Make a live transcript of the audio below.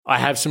I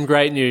have some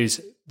great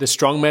news. The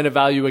Strong Men of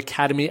Value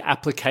Academy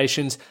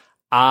applications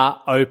are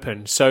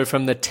open. So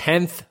from the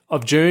 10th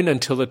of June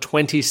until the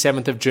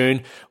 27th of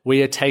June,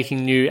 we are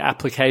taking new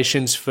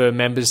applications for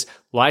members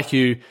like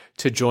you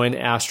to join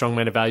our Strong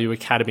Men of Value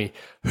Academy.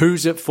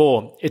 Who's it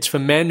for? It's for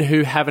men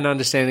who have an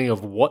understanding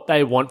of what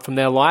they want from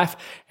their life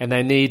and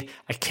they need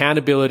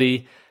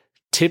accountability,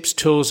 tips,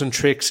 tools, and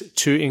tricks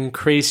to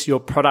increase your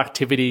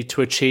productivity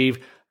to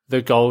achieve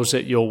the goals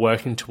that you're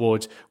working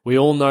towards. We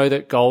all know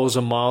that goals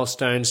are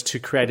milestones to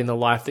creating the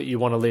life that you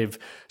want to live.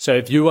 So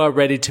if you are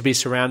ready to be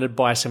surrounded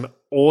by some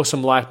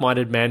awesome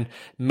like-minded men,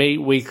 meet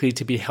weekly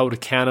to be held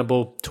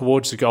accountable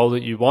towards the goal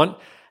that you want,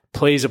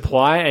 please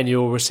apply and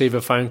you'll receive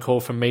a phone call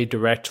from me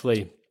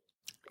directly.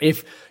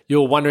 If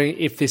you're wondering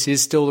if this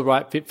is still the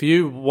right fit for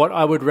you, what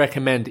I would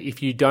recommend,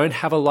 if you don't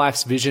have a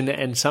life's vision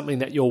and something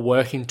that you're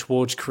working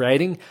towards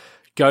creating,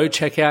 go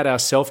check out our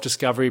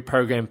self-discovery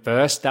program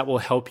first. That will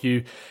help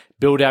you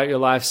build out your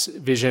life's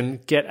vision,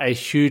 get a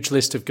huge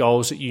list of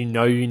goals that you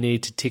know you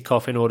need to tick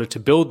off in order to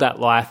build that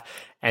life,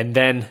 and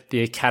then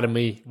the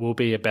Academy will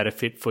be a better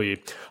fit for you.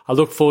 I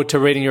look forward to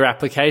reading your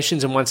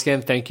applications, and once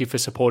again, thank you for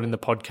supporting the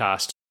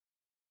podcast.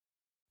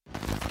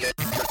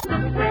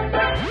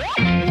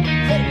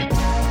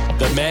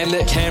 The Man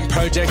That Can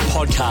Project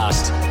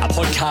podcast, a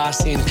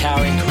podcast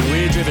empowering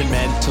career-driven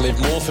men to live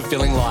more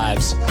fulfilling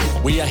lives.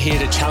 We are here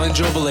to challenge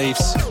your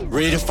beliefs,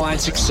 redefine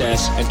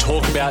success, and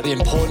talk about the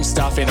important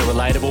stuff in a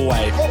relatable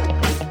way.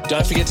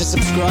 Don't forget to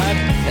subscribe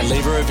and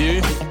leave a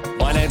review.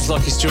 My name's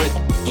Lockie Stewart.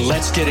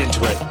 Let's get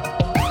into it.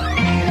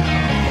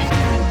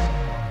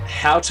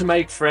 How to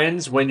make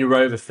friends when you're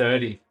over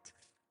 30.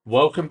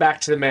 Welcome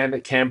back to the Man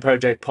That Can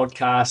Project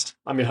podcast.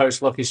 I'm your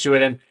host, Lockie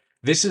Stewart, and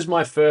this is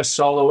my first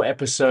solo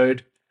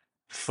episode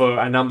for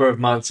a number of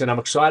months, and I'm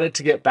excited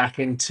to get back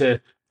into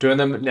doing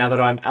them now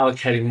that I'm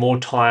allocating more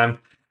time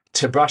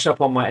to brush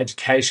up on my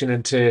education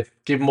and to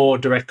give more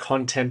direct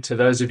content to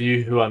those of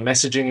you who are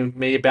messaging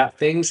me about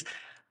things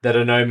that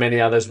I know many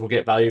others will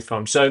get value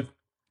from. So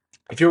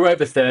if you're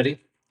over 30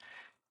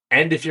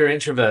 and if you're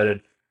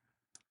introverted,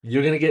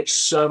 you're going to get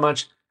so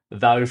much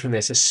value from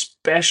this,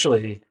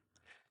 especially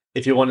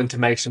if you're wanting to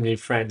make some new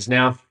friends.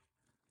 Now,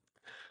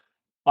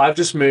 I've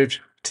just moved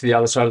to the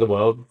other side of the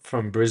world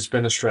from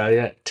Brisbane,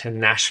 Australia to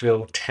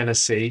Nashville,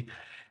 Tennessee.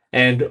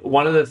 And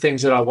one of the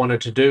things that I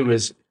wanted to do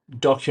was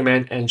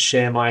document and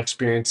share my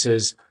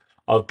experiences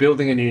of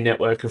building a new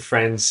network of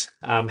friends,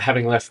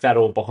 having left that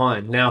all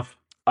behind. Now,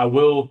 I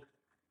will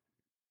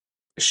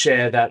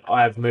share that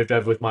I've moved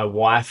over with my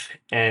wife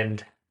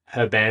and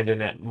her band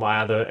and my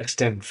other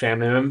extended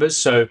family members.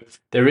 So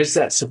there is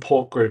that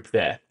support group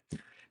there.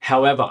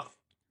 However,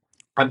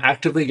 I'm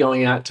actively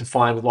going out to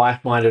find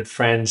like-minded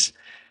friends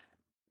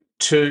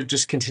to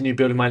just continue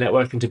building my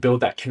network and to build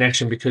that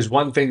connection, because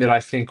one thing that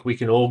I think we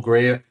can all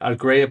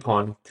agree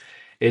upon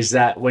is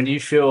that when you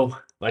feel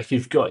like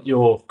you've got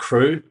your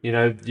crew, you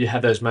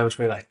have those moments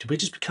where you're like, did we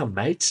just become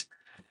mates?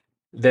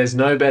 There's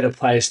no better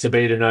place to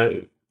be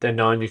than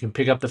knowing you can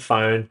pick up the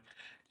phone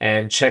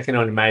and check in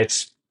on your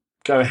mates,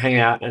 go hang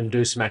out and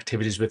do some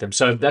activities with them.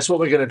 So that's what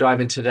we're going to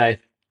dive into today.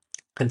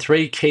 And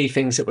 3 key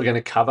things that we're going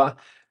to cover.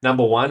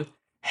 Number 1,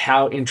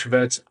 how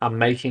introverts are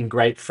making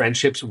great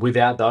friendships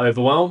without the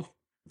overwhelm,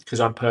 because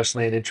I'm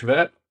personally an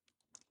introvert.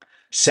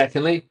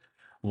 Secondly,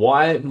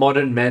 why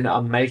modern men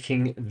are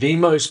making the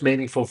most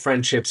meaningful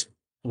friendships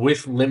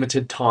with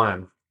limited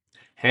time.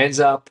 Hands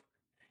up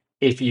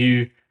if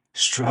you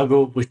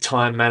struggle with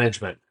time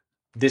management.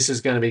 This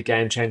is going to be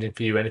game changing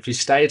for you. And if you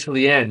stay till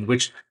the end,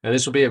 which now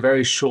this will be a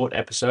very short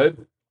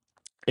episode,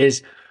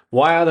 is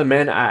why other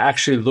men are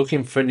actually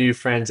looking for new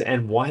friends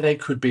and why they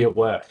could be at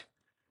work.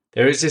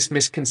 There is this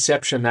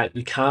misconception that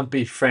you can't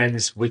be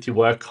friends with your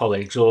work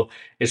colleagues, or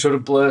it sort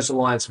of blurs the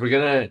lines. We're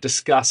going to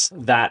discuss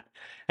that.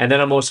 And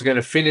then I'm also going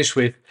to finish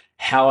with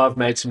how I've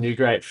made some new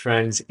great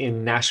friends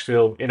in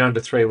Nashville in under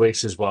 3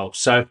 weeks as well.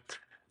 So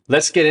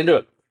let's get into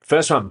it.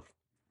 First one,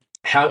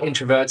 how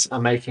introverts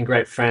are making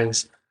great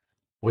friends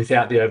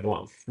without the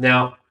overwhelm.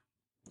 Now,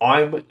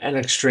 I'm an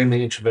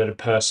extremely introverted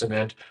person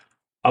and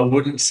I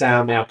wouldn't say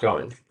I'm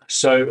outgoing.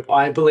 So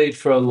I believed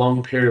for a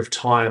long period of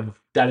time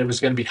that it was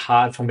going to be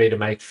hard for me to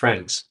make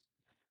friends.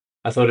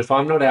 I thought, if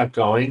I'm not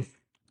outgoing,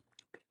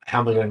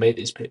 how am I going to meet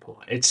these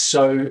people? It's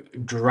so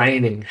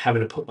draining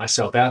having to put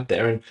myself out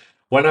there. And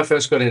when I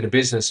first got into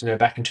business,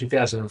 back in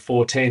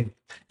 2014,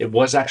 it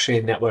was actually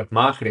in network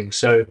marketing.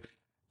 So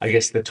I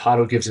guess the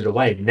title gives it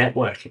away,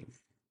 networking.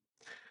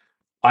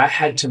 I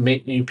had to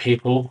meet new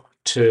people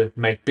to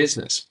make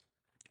business.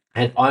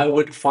 And I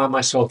would find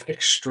myself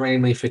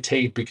extremely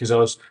fatigued because I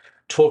was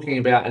talking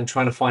about and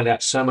trying to find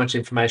out so much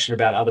information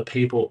about other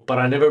people, but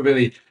I never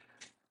really,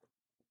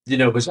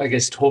 was, I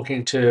guess,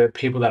 talking to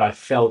people that I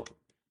felt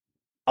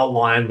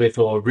aligned with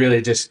or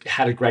really just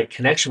had a great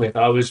connection with.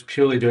 I was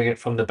purely doing it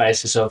from the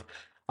basis of,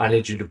 I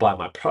need you to buy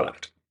my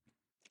product.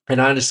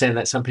 And I understand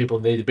that some people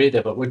need to be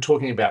there, but we're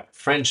talking about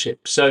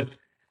friendship. So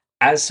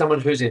as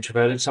someone who's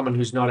introverted, someone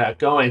who's not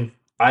outgoing,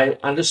 I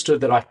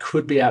understood that I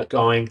could be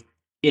outgoing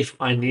if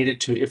I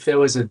needed to, if there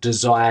was a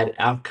desired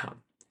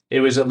outcome. It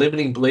was a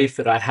limiting belief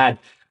that I had,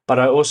 But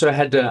I also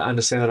had to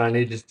understand that I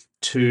needed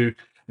to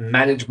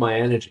manage my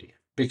energy,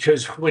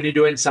 because when you're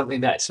doing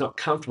something that's not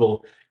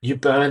comfortable, you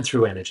burn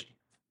through energy,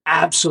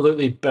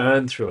 absolutely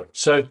burn through it.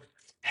 So,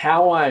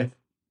 how I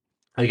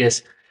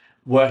guess,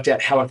 worked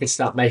out how I could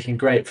start making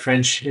great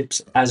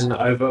friendships as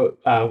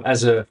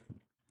a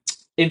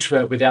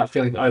introvert without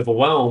feeling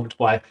overwhelmed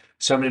by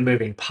so many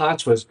moving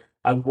parts was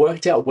I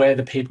worked out where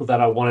the people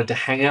that I wanted to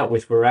hang out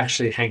with were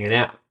actually hanging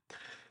out.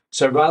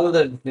 So rather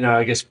than,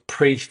 I guess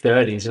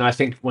pre-30s, and I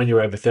think when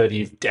you're over 30,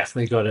 you've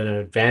definitely got an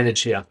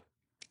advantage here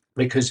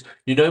because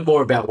you know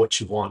more about what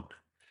you want,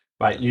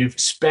 right? You've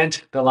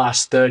spent the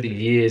last 30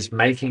 years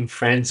making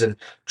friends and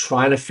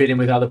trying to fit in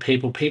with other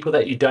people, people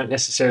that you don't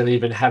necessarily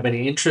even have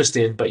any interest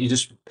in, but you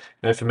just,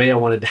 for me, I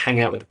wanted to hang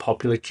out with the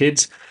popular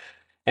kids.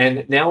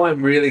 And now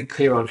I'm really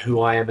clear on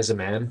who I am as a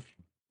man,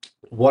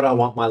 what I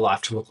want my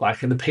life to look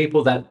like, and the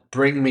people that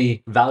bring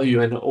me value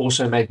and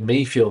also make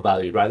me feel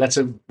valued, right?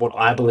 What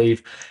I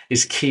believe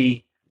is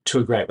key to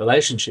a great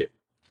relationship.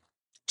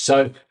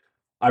 So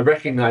I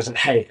recognize that,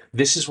 hey,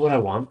 this is what I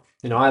want.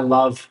 I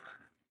love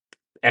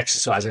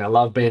exercising. I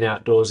love being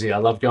outdoorsy. I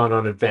love going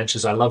on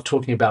adventures. I love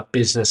talking about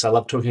business. I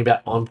love talking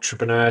about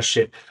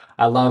entrepreneurship.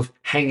 I love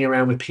hanging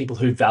around with people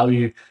who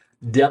value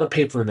the other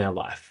people in their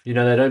life. They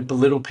don't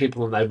belittle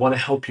people and they want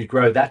to help you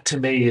grow. That to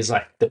me is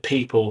like the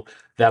people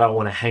that I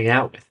want to hang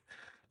out with.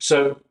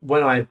 So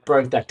when I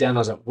broke that down, I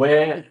was like,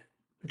 where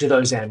do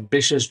those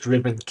ambitious,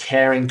 driven,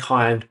 caring,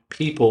 kind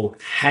people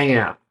hang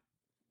out?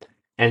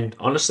 And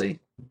honestly,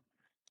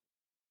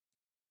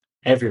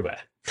 everywhere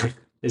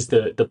is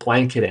the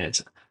blanket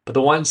answer. But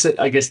the ones that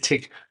I guess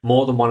tick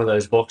more than one of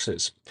those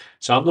boxes.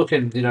 So I'm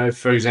looking,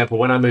 for example,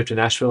 when I moved to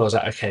Nashville, I was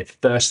like, okay,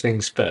 first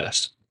things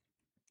first,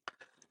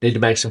 need to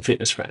make some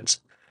fitness friends.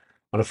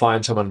 I want to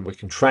find someone we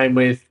can train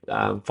with,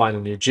 find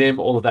a new gym,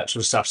 all of that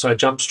sort of stuff. So I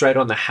jumped straight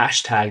on the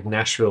hashtag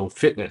Nashville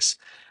Fitness,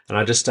 and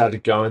I just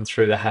started going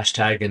through the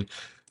hashtag and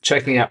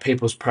checking out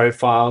people's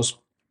profiles,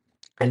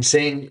 and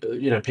seeing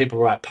people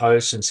write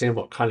posts and seeing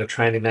what kind of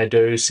training they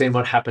do, seeing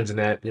what happens in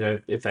their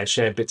if they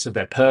share bits of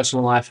their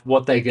personal life,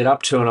 what they get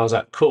up to. And I was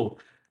like, cool,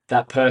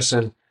 that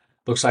person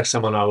looks like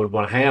someone I would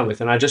want to hang out with.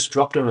 And I just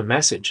dropped them a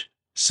message.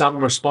 Some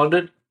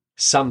responded,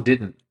 some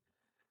didn't,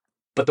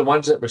 but the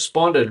ones that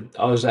responded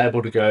I was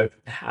able to go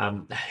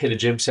hit a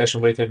gym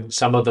session with, and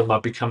some of them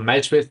I've become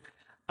mates with,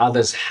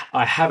 others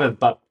I haven't.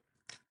 But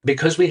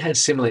because we had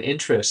similar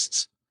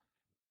interests,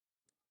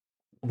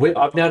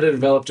 I've now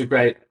developed a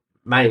great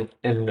mate,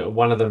 and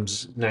one of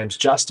them's name's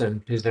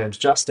Justin. His name's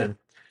Justin,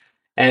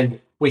 and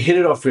we hit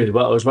it off really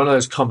well. It was one of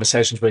those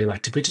conversations where you're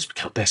like, "Did we just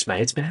become best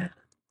mates, man?"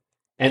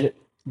 And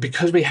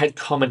because we had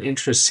common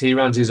interests, he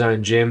runs his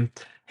own gym.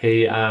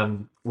 He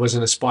was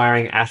an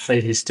aspiring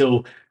athlete. He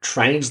still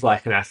trains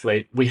like an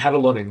athlete. We had a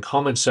lot in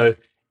common, so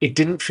it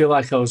didn't feel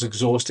like I was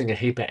exhausting a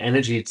heap of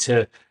energy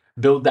to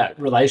build that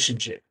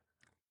relationship.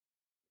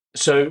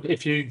 So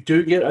if you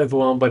do get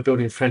overwhelmed by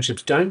building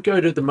friendships, don't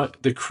go to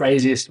the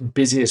craziest,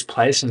 busiest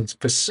place. And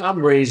for some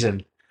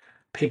reason,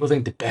 people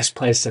think the best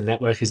place to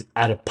network is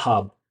at a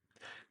pub.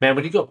 Man,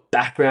 when you've got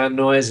background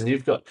noise and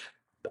you've got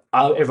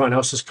everyone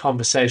else's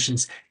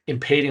conversations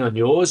impeding on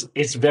yours,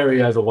 it's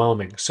very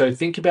overwhelming. So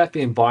think about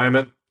the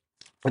environment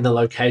and the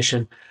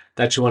location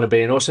that you want to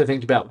be, and also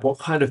think about what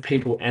kind of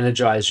people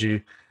energize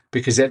you,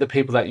 because they're the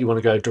people that you want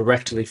to go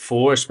directly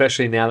for,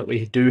 especially now that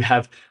we do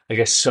have, I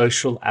guess,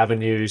 social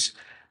avenues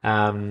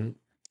um,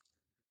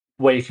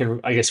 where you can,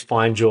 I guess,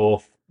 find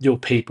your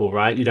people,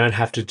 right? You don't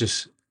have to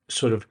just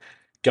sort of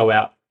go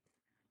out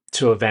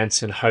to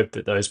events and hope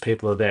that those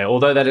people are there.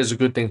 Although that is a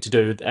good thing to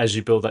do as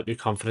you build up your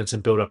confidence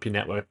and build up your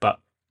network. But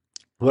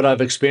what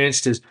I've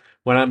experienced is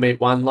when I meet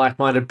one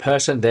like-minded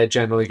person, they're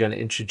generally going to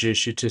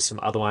introduce you to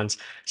some other ones.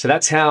 So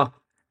that's how,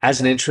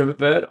 as an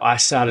introvert, I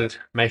started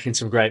making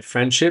some great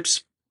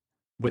friendships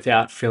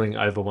without feeling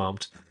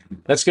overwhelmed.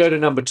 Let's go to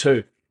number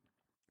 2.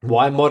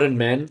 Why modern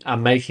men are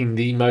making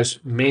the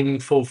most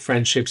meaningful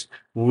friendships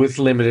with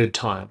limited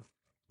time.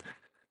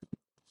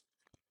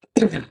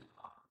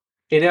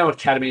 In our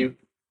academy,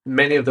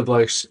 many of the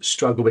blokes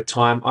struggle with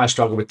time. I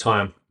struggle with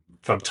time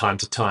from time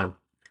to time.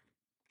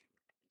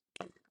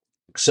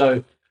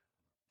 So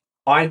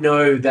I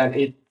know that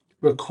it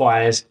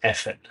requires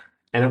effort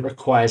and it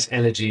requires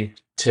energy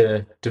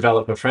to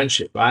develop a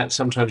friendship, right?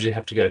 Sometimes you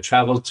have to go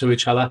travel to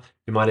each other.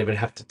 You might even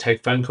have to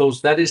take phone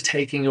calls. That is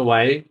taking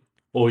away,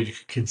 or you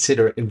could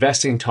consider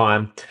investing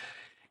time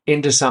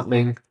into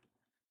something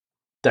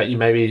that you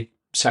may be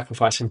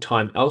sacrificing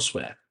time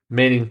elsewhere.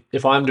 Meaning,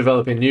 if I'm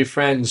developing new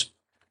friends,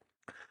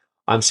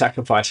 I'm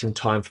sacrificing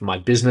time for my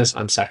business,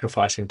 I'm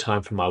sacrificing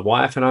time for my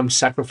wife, and I'm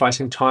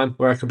sacrificing time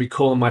where I could be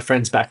calling my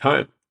friends back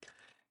home.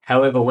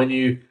 However, when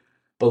you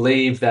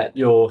believe that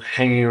you're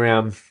hanging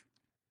around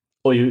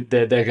or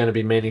they're going to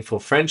be meaningful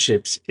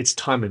friendships, it's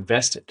time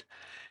invested.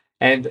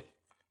 And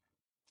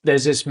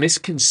there's this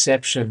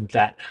misconception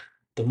that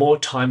the more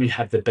time you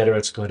have, the better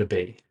it's going to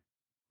be.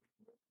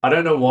 I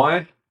don't know why.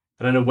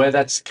 I don't know where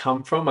that's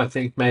come from. I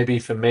think maybe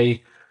for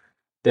me,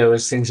 there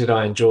was things that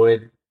I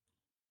enjoyed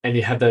and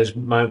you have those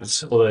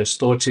moments or those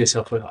thoughts to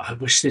yourself, well, I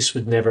wish this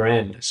would never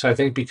end. So I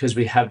think because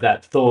we have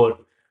that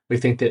thought, we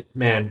think that,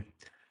 man,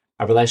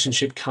 a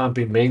relationship can't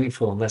be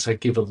meaningful unless I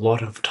give a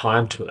lot of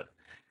time to it.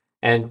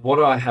 And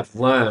what I have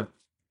learned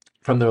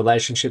from the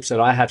relationships that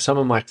I have, some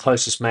of my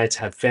closest mates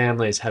have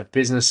families, have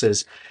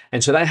businesses,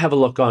 and so they have a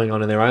lot going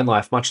on in their own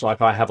life, much like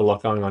I have a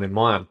lot going on in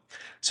mine.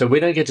 So we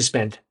don't get to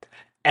spend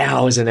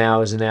hours and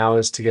hours and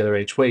hours together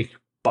each week,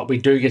 but we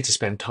do get to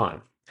spend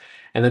time.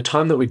 And the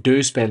time that we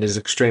do spend is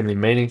extremely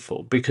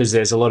meaningful because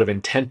there's a lot of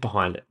intent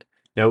behind it.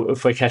 You know,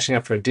 if we're catching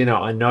up for a dinner,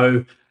 I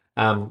know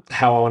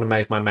how I want to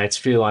make my mates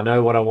feel. I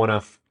know what I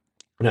want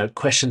to,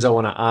 questions I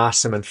want to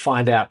ask them and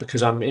find out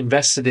because I'm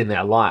invested in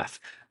their life,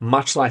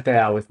 much like they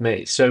are with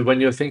me. So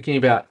when you're thinking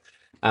about,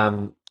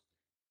 I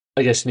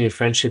guess, new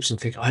friendships and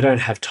think, I don't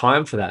have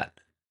time for that.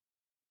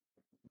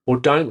 Well,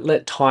 don't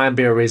let time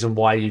be a reason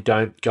why you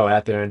don't go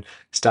out there and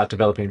start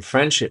developing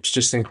friendships.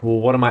 Just think, well,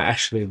 what am I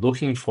actually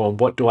looking for and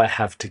what do I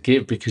have to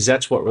give? Because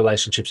that's what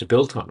relationships are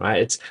built on,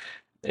 right?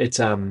 It's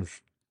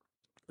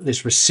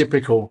this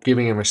reciprocal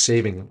giving and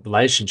receiving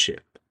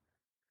relationship.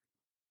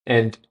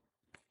 And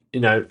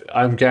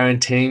I'm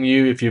guaranteeing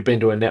you, if you've been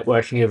to a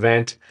networking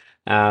event,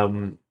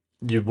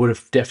 you would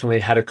have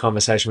definitely had a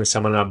conversation with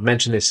someone. And I've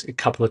mentioned this a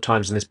couple of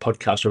times in this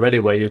podcast already,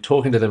 where you're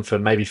talking to them for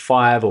maybe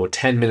 5 or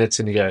 10 minutes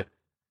and you go,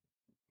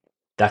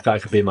 that guy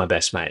could be my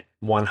best mate,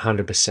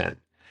 100%.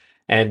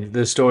 And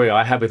the story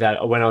I have with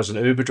that, when I was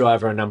an Uber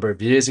driver a number of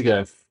years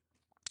ago,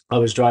 I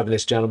was driving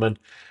this gentleman,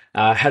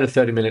 had a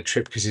 30-minute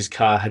trip because his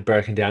car had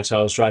broken down. So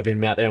I was driving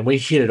him out there and we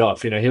hit it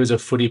off. He was a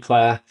footy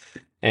player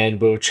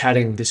and we were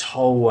chatting this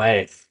whole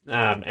way,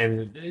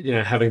 and,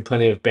 having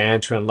plenty of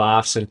banter and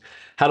laughs and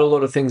had a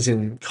lot of things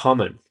in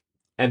common.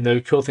 And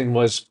the cool thing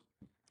was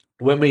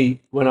when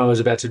I was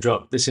about to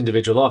drop this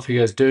individual off, he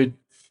goes, dude,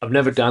 I've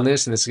never done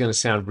this and this is going to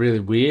sound really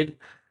weird,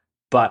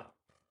 but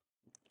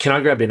can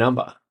I grab your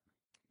number?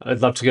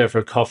 I'd love to go for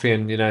a coffee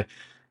and,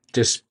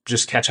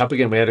 just catch up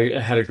again. We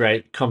had a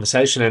great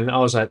conversation, and I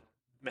was like,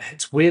 man,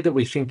 it's weird that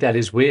we think that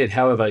is weird.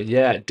 However,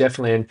 yeah,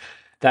 definitely. And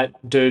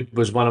that dude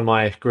was one of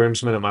my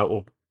groomsmen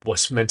or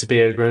was meant to be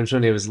a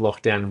groomsman. He was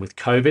locked down with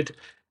COVID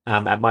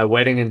at my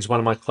wedding, and is one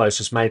of my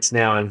closest mates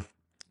now. And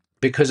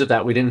because of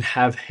that, we didn't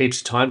have heaps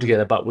of time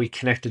together, but we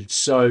connected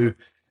so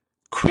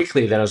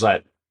quickly that I was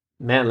like,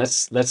 man,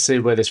 let's see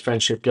where this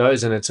friendship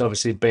goes. And it's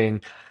obviously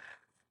been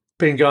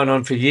going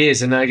on for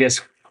years. And I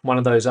guess one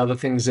of those other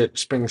things that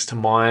springs to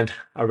mind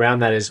around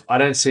that is I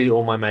don't see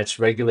all my mates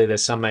regularly.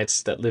 There's some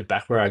mates that live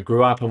back where I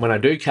grew up. And when I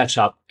do catch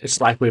up,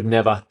 it's like we've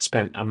never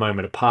spent a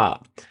moment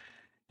apart.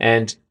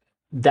 And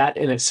that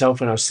in itself,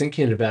 when I was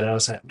thinking about it, I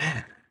was like,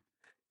 man,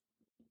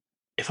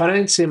 if I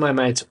don't see my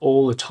mates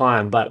all the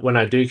time, but when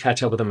I do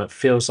catch up with them, it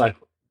feels like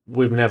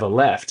we've never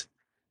left.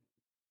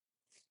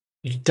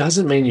 It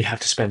doesn't mean you have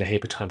to spend a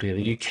heap of time together.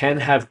 You can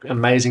have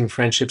amazing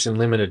friendships in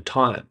limited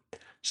time.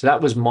 So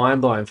that was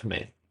mind blowing for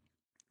me.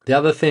 The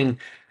other thing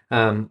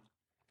where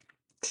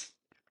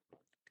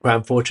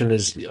I'm fortunate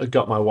is I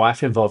got my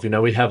wife involved.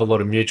 We have a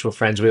lot of mutual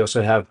friends. We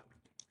also have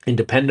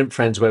independent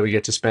friends where we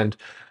get to spend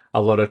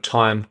a lot of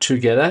time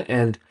together.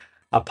 And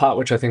a part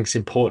which I think is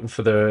important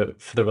for the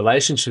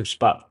relationships,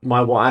 but my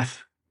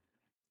wife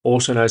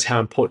also knows how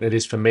important it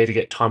is for me to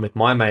get time with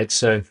my mates.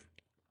 So,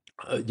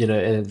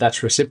 and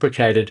that's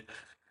reciprocated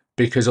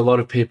because a lot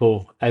of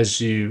people,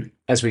 as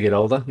we get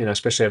older,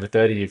 especially over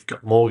 30, you've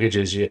got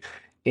mortgages, you're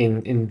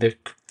in the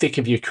thick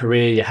of your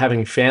career, you're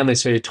having family,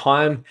 so your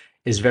time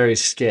is very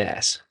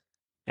scarce.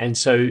 And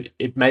so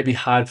it may be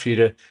hard for you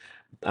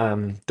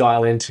to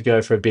dial in to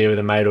go for a beer with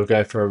a mate or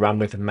go for a run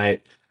with a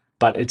mate,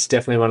 but it's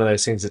definitely one of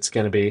those things that's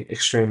going to be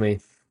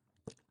extremely,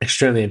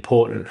 extremely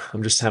important.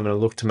 I'm just having a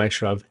look to make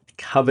sure I've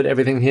covered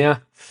everything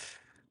here.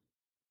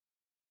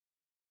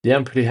 Yeah,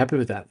 I'm pretty happy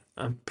with that.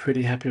 I'm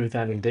pretty happy with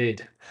that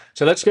indeed.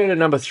 So let's go to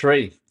number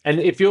 3. And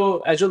as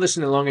you're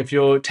listening along, if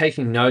you're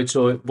taking notes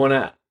or want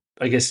to,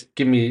 I guess,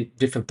 give me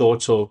different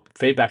thoughts or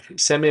feedback,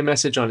 send me a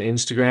message on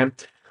Instagram.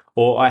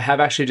 Or I have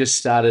actually just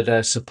started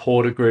a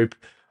supporter group,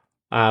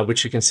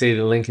 which you can see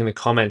the link in the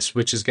comments,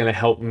 which is going to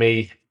help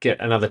me get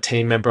another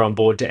team member on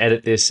board to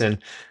edit this and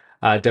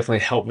definitely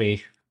help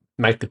me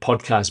make the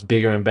podcast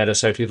bigger and better.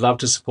 So if you'd love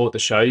to support the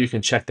show, you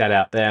can check that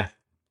out there.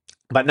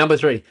 But number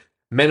 3,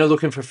 men are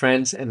looking for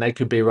friends and they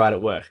could be right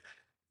at work.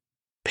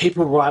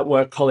 People write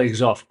work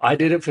colleagues off. I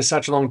did it for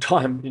such a long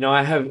time.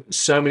 I have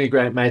so many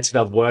great mates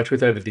that I've worked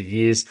with over the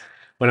years.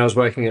 When I was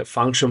working at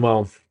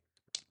Functionwell,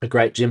 a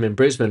great gym in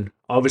Brisbane,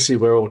 obviously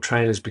we're all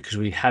trainers because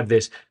we have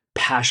this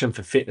passion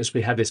for fitness.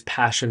 We have this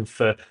passion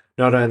for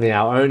not only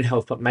our own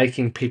health, but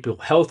making people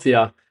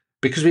healthier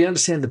because we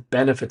understand the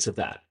benefits of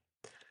that,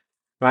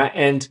 right?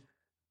 And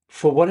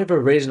for whatever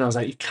reason, I was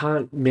like, you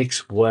can't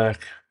mix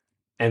work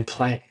and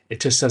play. It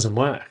just doesn't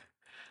work.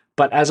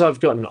 But as I've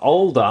gotten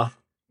older,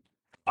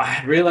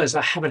 I realized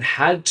I haven't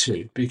had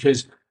to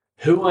because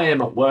who I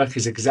am at work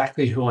is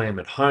exactly who I am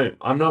at home.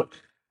 I'm not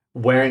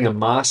wearing a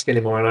mask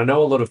anymore. And I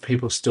know a lot of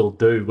people still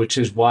do, which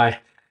is why,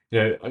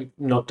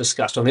 not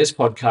discussed on this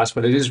podcast,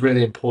 but it is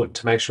really important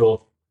to make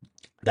sure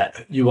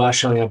that you are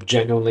showing up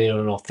genuinely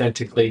and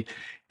authentically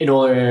in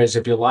all areas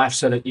of your life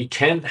so that you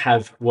can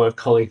have work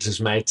colleagues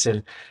as mates,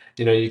 and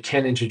you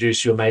can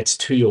introduce your mates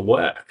to your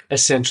work,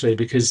 essentially,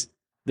 because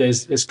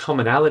there's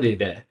commonality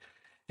there.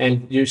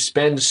 And you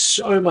spend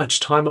so much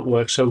time at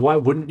work, so why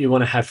wouldn't you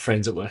want to have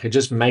friends at work? It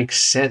just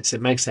makes sense.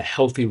 It makes a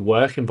healthy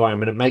work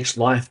environment. It makes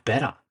life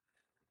better.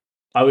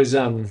 I was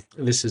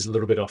this is a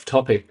little bit off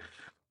topic.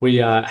 We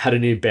had a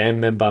new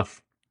band member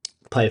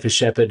play for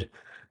Shepherd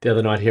the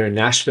other night here in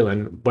Nashville,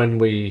 and when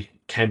we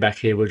came back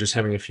here, we were just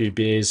having a few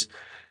beers,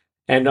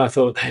 and I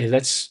thought, hey,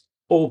 let's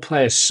all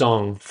play a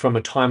song from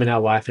a time in our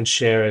life and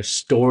share a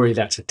story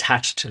that's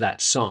attached to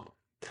that song.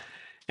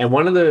 And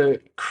one of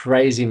the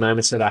crazy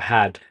moments that I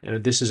had,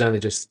 and this has only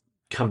just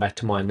come back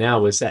to mind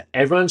now, was that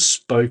everyone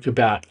spoke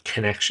about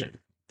connection.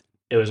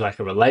 It was like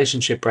a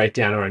relationship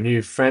breakdown or a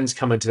new friend's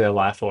come into their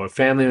life or a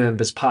family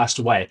member's passed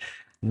away.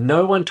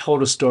 No one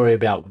told a story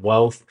about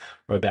wealth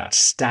or about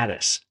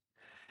status.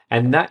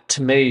 And that,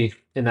 to me,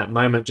 in that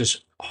moment,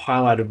 just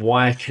highlighted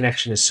why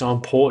connection is so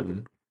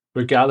important,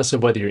 regardless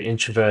of whether you're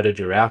introverted,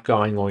 you're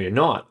outgoing, or you're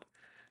not,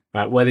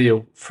 right? Whether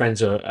your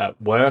friends are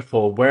at work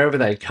or wherever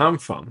they come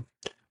from,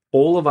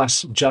 all of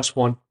us just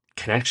want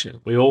connection.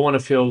 We all want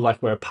to feel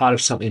like we're a part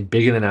of something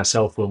bigger than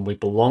ourselves when we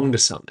belong to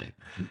something.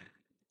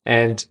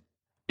 And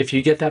if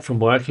you get that from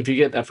work, if you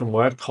get that from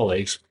work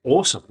colleagues,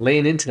 awesome.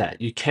 Lean into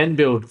that. You can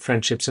build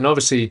friendships. And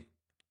obviously,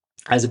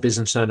 as a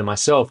business owner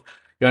myself,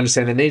 you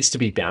understand there needs to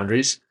be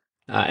boundaries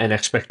and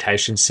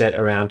expectations set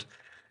around,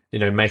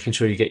 making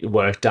sure you get your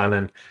work done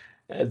and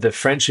the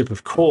friendship,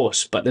 of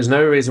course. But there's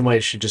no reason why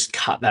you should just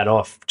cut that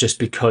off just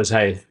because,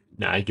 hey,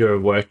 no, you're a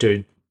work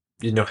dude.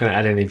 You're not going to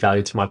add any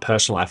value to my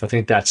personal life. I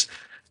think that's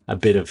a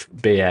bit of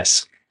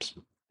BS.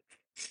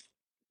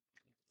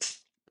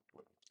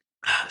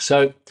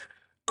 So,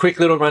 quick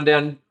little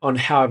rundown on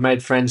how I've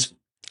made friends.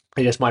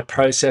 I guess my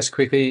process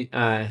quickly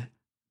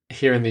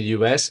here in the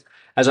US.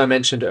 As I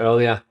mentioned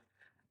earlier,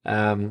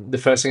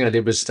 the first thing I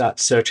did was start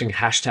searching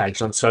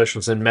hashtags on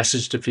socials and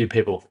messaged a few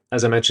people.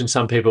 As I mentioned,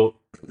 some people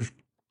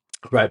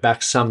wrote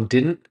back, some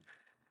didn't.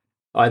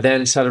 I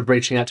then started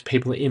reaching out to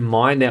people in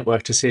my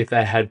network to see if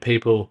they had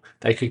people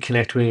they could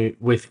connect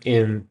with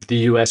in the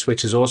US,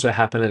 which has also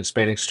happened. And it's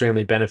been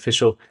extremely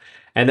beneficial.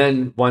 And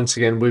then once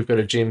again, we've got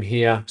a gym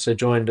here. So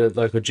joined a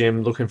local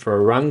gym looking for a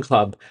run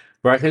club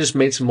where I can just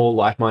meet some more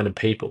like-minded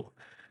people.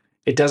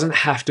 It doesn't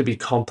have to be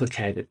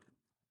complicated.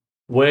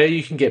 Where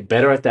you can get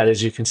better at that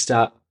is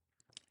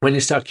when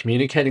you start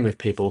communicating with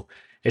people,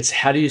 it's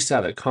how do you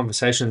start a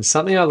conversation?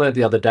 Something I learned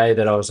the other day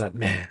that I was like,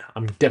 man,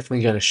 I'm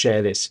definitely going to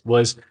share this,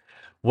 was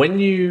when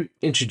you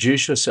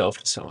introduce yourself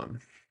to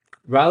someone,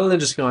 rather than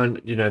just going,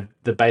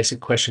 the basic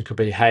question could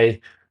be, hey,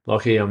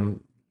 Lockie,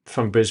 I'm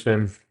from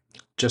Brisbane,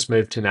 just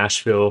moved to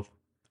Nashville,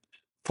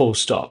 full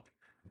stop.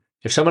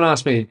 If someone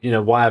asked me,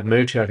 why I've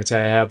moved here, I could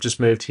say, hey, I've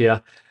just moved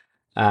here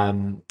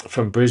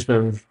from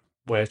Brisbane,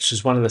 which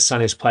is one of the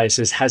sunniest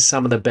places, has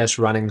some of the best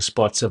running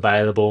spots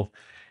available.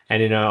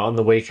 And, on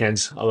the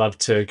weekends, I love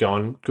to go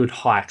on good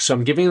hikes. So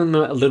I'm giving them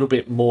a little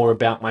bit more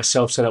about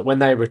myself so that when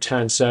they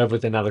return serve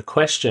with another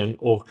question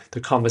or the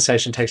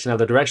conversation takes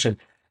another direction,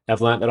 they've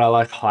learned that I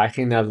like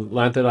hiking. They've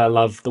learned that I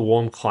love the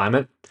warm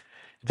climate.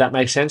 If that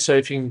makes sense. So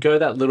if you can go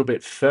that little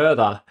bit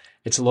further,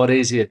 it's a lot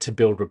easier to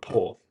build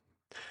rapport.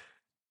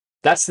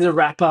 That's the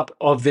wrap up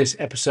of this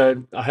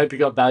episode. I hope you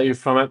got value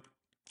from it.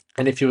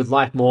 And if you would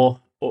like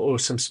more or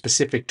some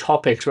specific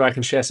topics where I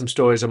can share some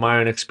stories of my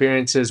own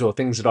experiences or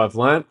things that I've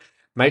learned,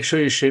 make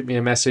sure you shoot me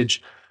a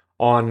message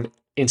on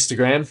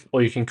Instagram,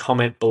 or you can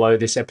comment below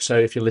this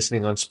episode if you're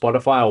listening on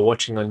Spotify or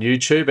watching on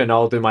YouTube, and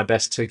I'll do my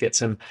best to get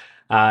some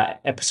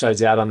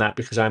episodes out on that,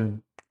 because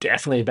I'm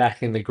definitely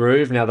back in the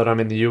groove now that I'm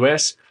in the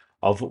US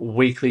of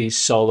weekly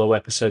solo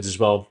episodes as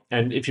well.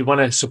 And if you want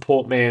to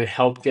support me and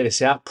help get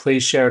us out,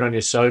 please share it on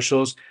your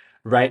socials,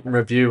 rate and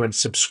review, and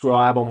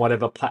subscribe on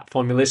whatever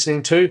platform you're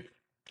listening to.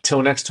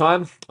 Till next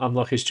time, I'm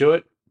Lockie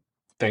Stewart.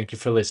 Thank you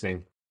for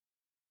listening.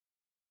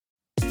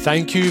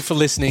 Thank you for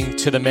listening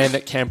to the Man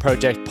That Can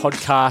Project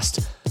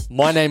podcast.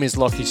 My name is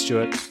Lockie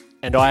Stewart,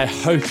 and I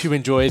hope you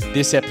enjoyed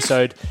this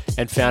episode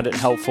and found it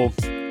helpful.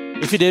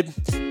 If you did,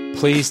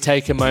 please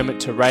take a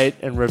moment to rate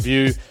and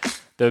review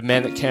the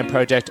Man That Can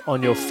Project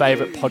on your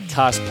favorite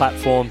podcast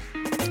platform.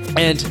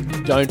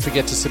 And don't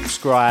forget to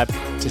subscribe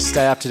to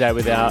stay up to date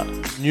with our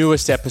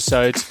newest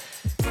episodes.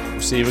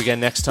 We'll see you again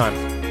next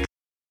time.